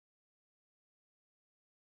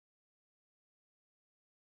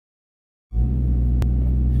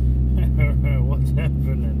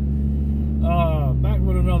in there. Back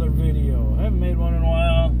with another video. I haven't made one in a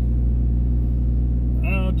while.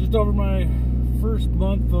 Just over my first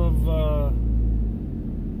month of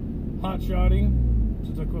hot shotting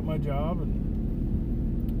since I quit my job, and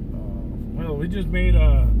well, we just made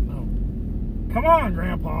a. Oh, come on,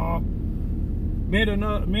 Grandpa! Made a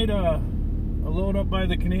load up by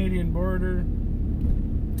the Canadian border.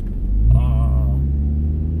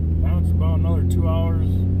 Now it's about another 2 hours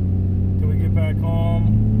till we get back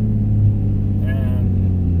home. And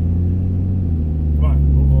come on,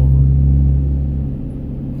 move over.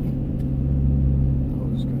 Oh,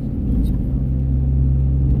 this guy's pissed me off.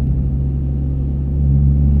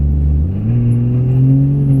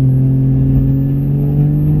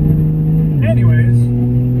 Anyways, a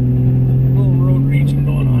little road raging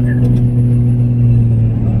going on here.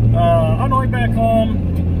 On the way back home,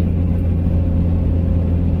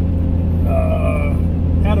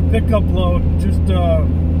 had a pickup load, just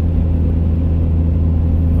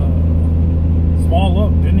small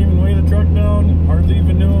load, didn't even weigh the truck down, hardly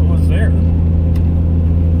even knew it was there.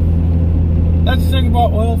 That's the thing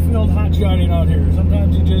about oil field hot shotting out here.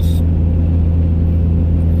 Sometimes you just,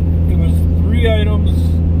 it was 3 items,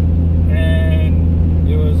 and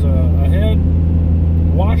it was a head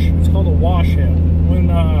wash. It's called a wash head. When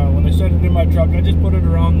they set it in my truck, I just put it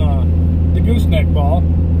around the gooseneck ball.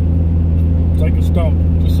 It's like a stump.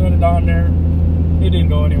 Just set it on there. It didn't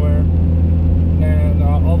go anywhere. And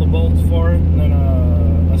all the bolts for it, and then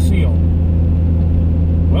a seal.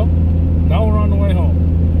 Well, now we're on the way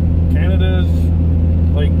home. Canada's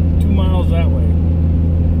like 2 miles that way.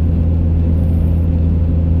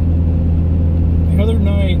 The other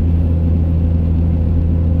night,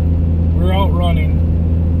 we were out running,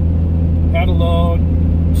 had a load,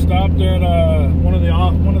 stopped at one of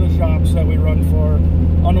the shops that we run for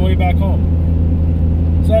on the way back home.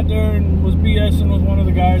 Sat there and was BSing with one of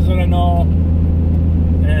the guys that I know,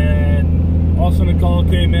 and all of a sudden a call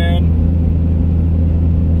came in.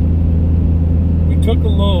 We took a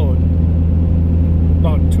load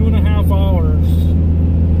about 2.5 hours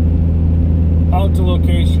out to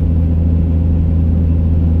location.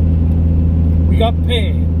 We got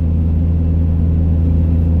paid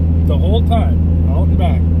the whole time, out and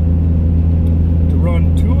back, to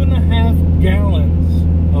run 2.5 gallons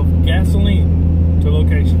of gasoline to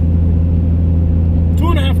location.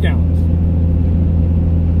 2.5 gallons.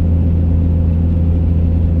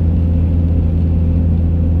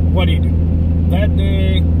 What do you do? That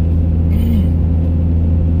day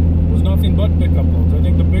was nothing but pickup loads. I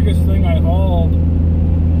think the biggest thing I hauled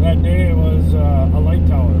that day was a light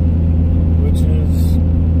tower, which is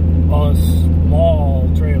a small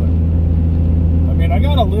trailer. I mean, I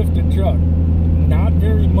got a lifted truck. Not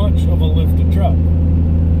very much of a lifted truck.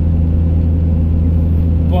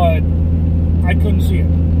 But I couldn't see it.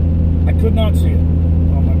 I could not see it.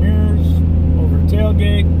 On my mirrors, over the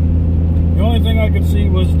tailgate. The only thing I could see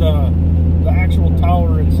was the actual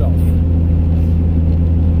tower itself.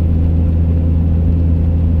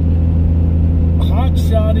 Hot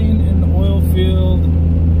shotting in the oil field.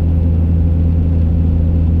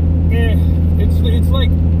 It's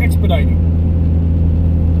like expediting.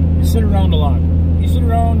 You sit around a lot. You sit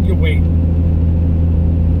around, you wait.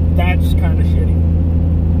 That's kind of shitty.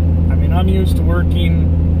 I mean, I'm used to working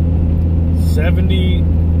 70,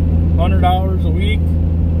 100 hours a week,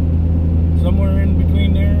 somewhere in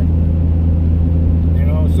between there. You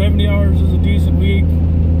know, 70 hours is a decent week,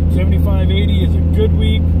 75, 80 is a good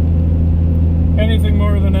week. Anything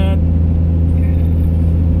more than that,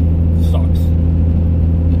 sucks.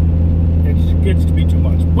 It gets to be too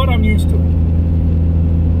much, but I'm used to it.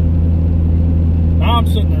 Now I'm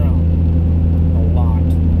sitting around a lot.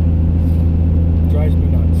 Drives me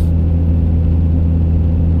nuts.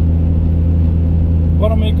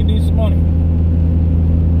 But I'm making decent money.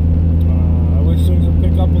 I wish things would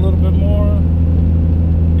pick up a little bit more,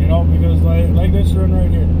 you know, because like this run right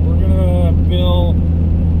here, we're gonna bill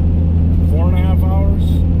 4.5 hours.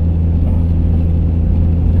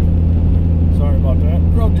 Sorry about that.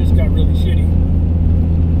 The road just got really shitty.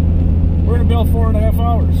 We're gonna bill 4.5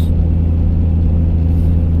 hours.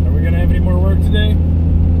 Are we gonna have any more work today?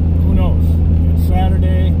 Who knows? It's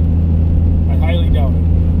Saturday. I highly doubt it.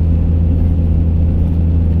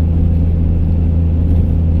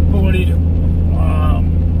 But what do you do?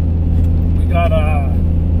 We got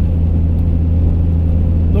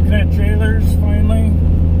looking at trailers finally.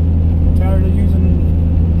 Tired of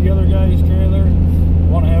using the other guy's trailer.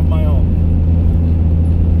 Want to have my own.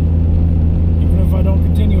 Even if I don't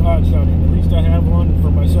continue hot shotting, at least I have one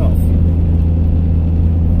for myself.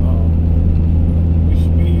 We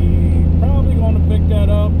should be probably going to pick that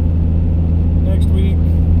up next week.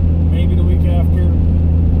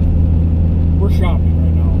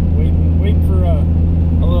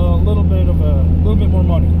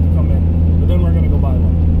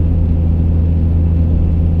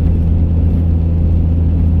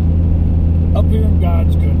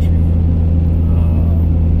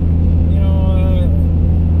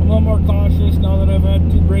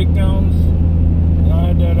 breakdowns. And I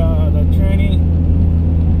had that tranny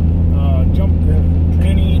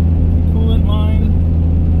tranny coolant line,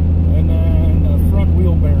 and then a front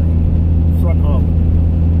wheel bearing, front hub.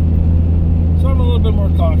 So I'm a little bit more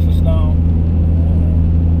cautious now.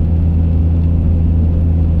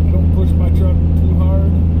 I don't push my truck too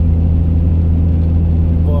hard,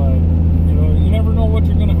 but you know, you never know what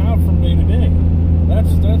you're going to have from day to day.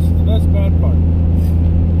 That's the bad part.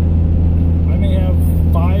 I may have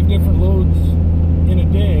 5 different loads in a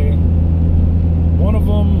day. One of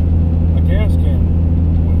them a gas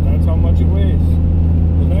can. That's how much it weighs.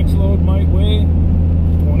 The next load might weigh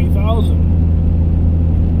 20,000.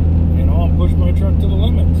 And I'll push my truck to the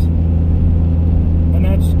limits. And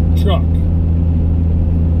that's truck.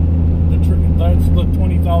 That's the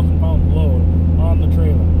 20,000 pound load on the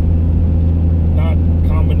trailer. Not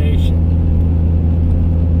combination.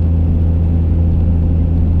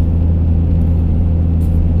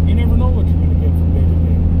 You never know what you're going to get from day to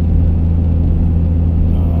day.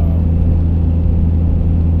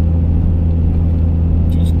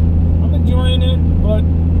 I'm enjoying it, but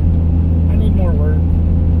I need more work.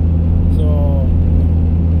 So,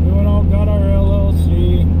 got our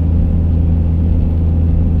LLC.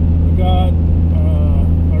 We got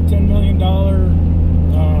our $10 million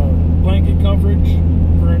blanket coverage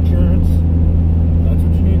for insurance. That's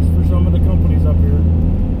what you need for some of the companies up here.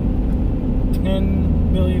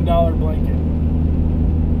 $10 million blanket.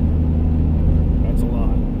 That's a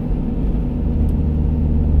lot.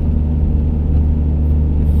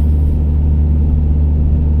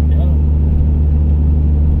 Yeah.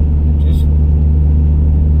 Just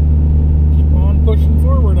keep on pushing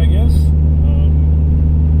forward, I guess.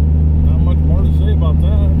 Not much more to say about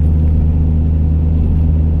that.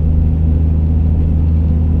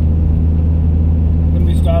 Gonna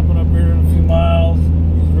be stopping up here in a few miles,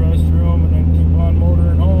 use the restroom, and then keep on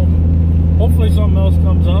motoring home. Hopefully something else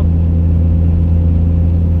comes up.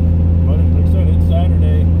 But like I said, it's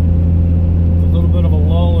Saturday. It's a little bit of a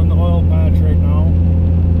lull in the oil patch right now.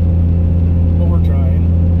 But we're trying.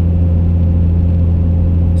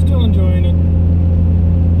 Still enjoying it.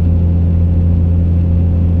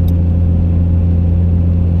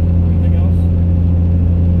 Anything else?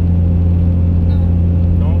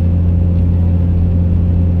 No?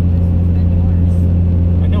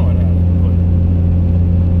 I know it has, but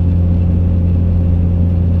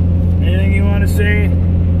anything you want to say?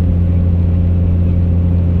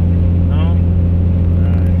 No?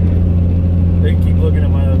 Alright. They keep looking at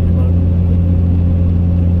my ugly mug.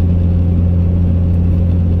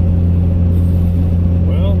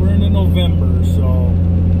 Well, we're into November, so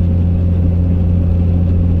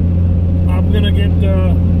I'm gonna get,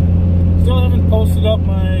 still haven't posted up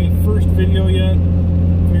my first video yet.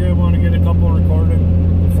 Figure I want to get a couple recorded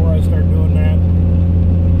before I start doing that.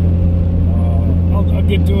 I'll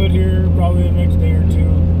get to it here probably the next day or two.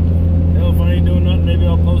 Hell, if I ain't doing nothing, maybe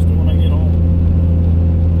I'll post it when I get home.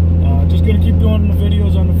 Just gonna keep doing the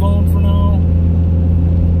videos on the phone for now.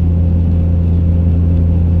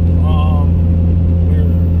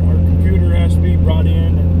 Our computer has to be brought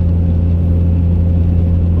in, and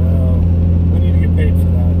well, we need to get paid for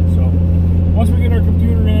that. So once we get our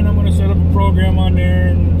computer in, I'm gonna set up a program on there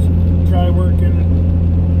and try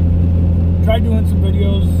doing some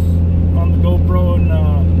videos on the GoPro and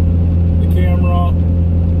the camera,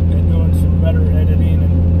 and doing some better editing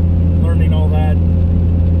and learning all that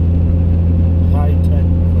high-tech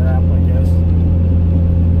crap, I guess.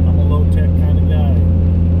 I'm a low-tech kind of guy.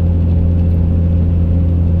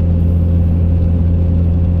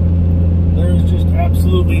 There's just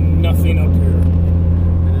absolutely nothing up here.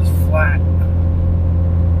 It is flat.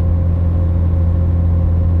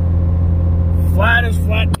 Flat as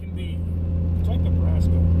flat can be. It's like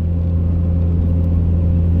Nebraska.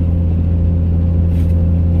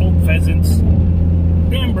 Old pheasants.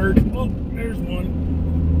 Damn bird. Oh, there's one.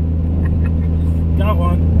 Got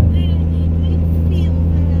one. I feel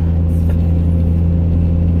that.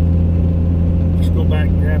 Just go back,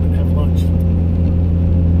 grab it, and have lunch.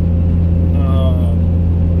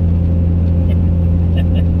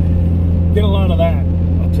 Get a lot of that,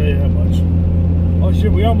 I'll tell you that much. Oh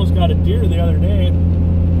shit, we almost got a deer the other day.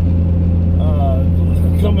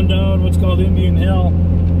 Coming down what's called Indian Hill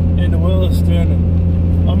into Williston,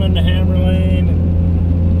 and I'm in the hammer lane,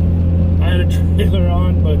 and I had a trailer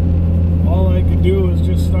on, but all I could do was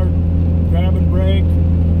just start grabbing brake,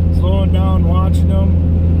 slowing down, watching them.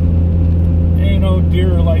 Ain't no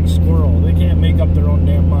deer are like squirrel. They can't make up their own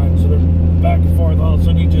damn mind, so they're back and forth. All of a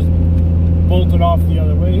sudden he just bolted off the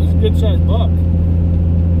other way. He's a good sized buck.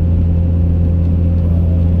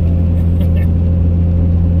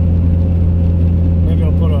 Maybe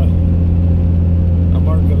I'll put a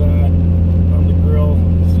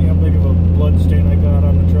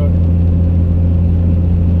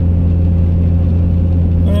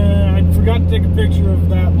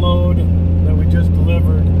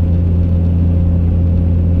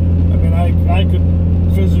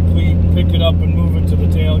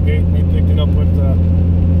tailgate, and they picked it up with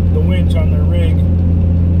the winch on their rig.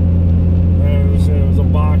 And it was a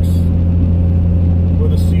box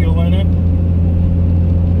with a seal in it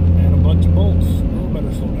and a bunch of bolts. Oh,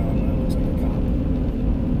 better slow down. That looks like a cop.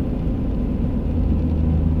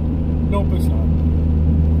 Nope, it's not.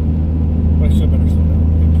 I should better slow down.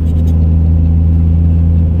 Cruise control.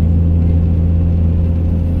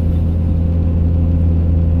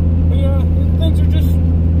 But yeah, things are just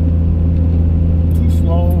too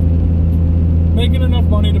slow. Making enough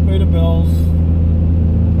money to pay the bills.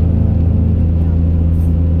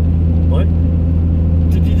 What?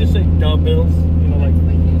 Did you just say dub bills? You know, like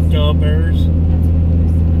dubbers?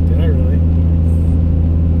 Did I really?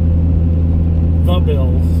 The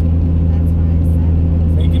bills.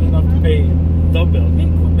 Making enough to pay the bills. Hey,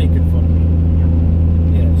 quit making fun of me.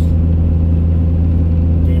 Yes.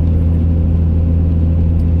 Damn women.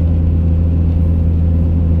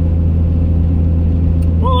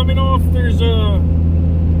 Well, let me know if there's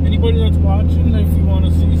anybody that's watching, if you want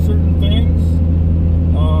to see certain things.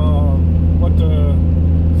 What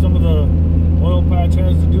some of the oil patch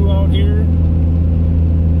has to do out here.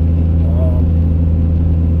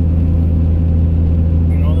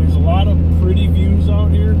 You know, there's a lot of pretty views out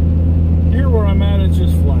here. Here where I'm at, it's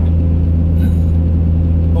just flat.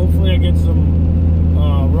 Hopefully I get some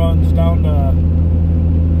runs down to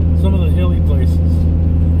some of the hilly places.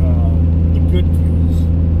 The good views.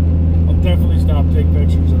 I'll definitely stop taking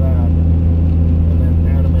pictures of that and then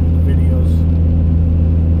add them into the videos.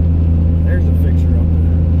 There's a picture up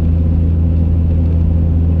there.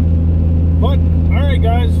 But, alright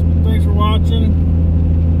guys, thanks for watching.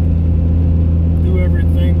 Do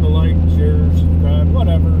everything to like, share, subscribe,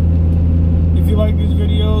 whatever. If you like these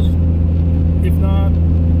videos, if not,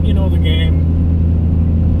 you know the game.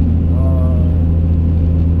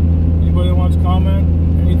 Anybody that wants to comment,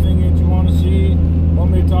 anything that you want to see,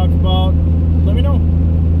 want me to talk about, let me know.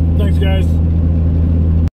 Thanks guys.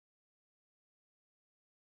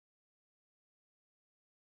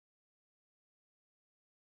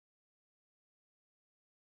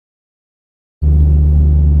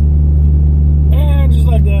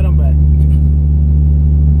 Like that, I'm back.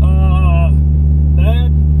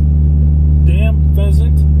 That damn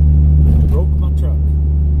pheasant broke my truck.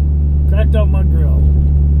 Cracked out my grill.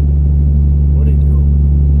 What'd he do?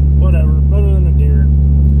 Whatever, better than a deer.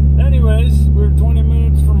 Anyways, we're 20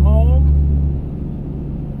 minutes from home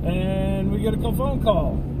and we get a phone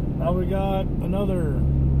call. Now we got another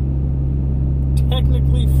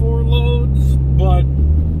technically 4 loads, but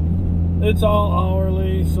it's all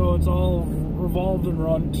hourly, so it's all revolved and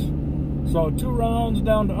runt. So 2 rounds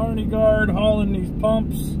down to Arnie Guard, hauling these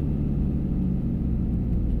pumps.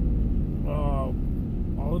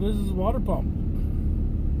 All it is a water pump.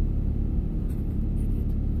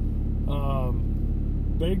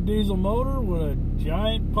 Big diesel motor with a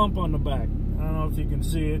giant pump on the back. I don't know if you can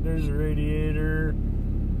see it. There's a radiator.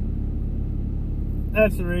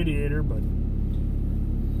 That's the radiator, but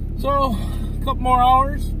so a couple more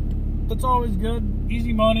hours. That's always good.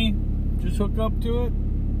 Easy money. Just hook up to it,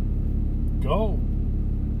 go.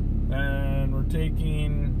 And we're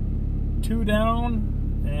taking 2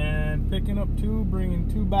 down and picking up 2, bringing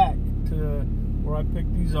 2 back to where I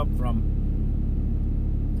picked these up from.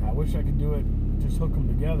 I wish I could do it, just hook them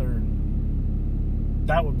together. And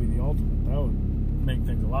that would be the ultimate. That would make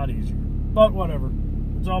things a lot easier. But whatever.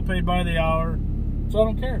 It's all paid by the hour, so I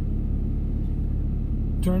don't care.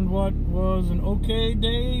 Turned what was an okay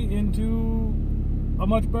day into a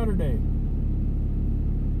much better day.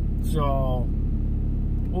 So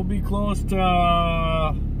we'll be close to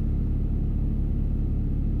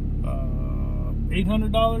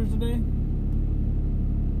 $800 a day.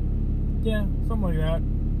 Yeah, something like that.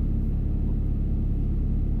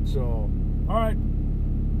 So, alright,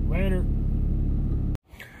 later.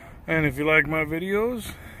 And if you like my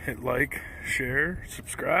videos, hit like, share,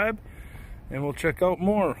 subscribe, and we'll check out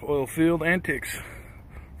more oil field antics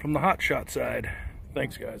from the hotshot side.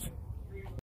 Thanks guys.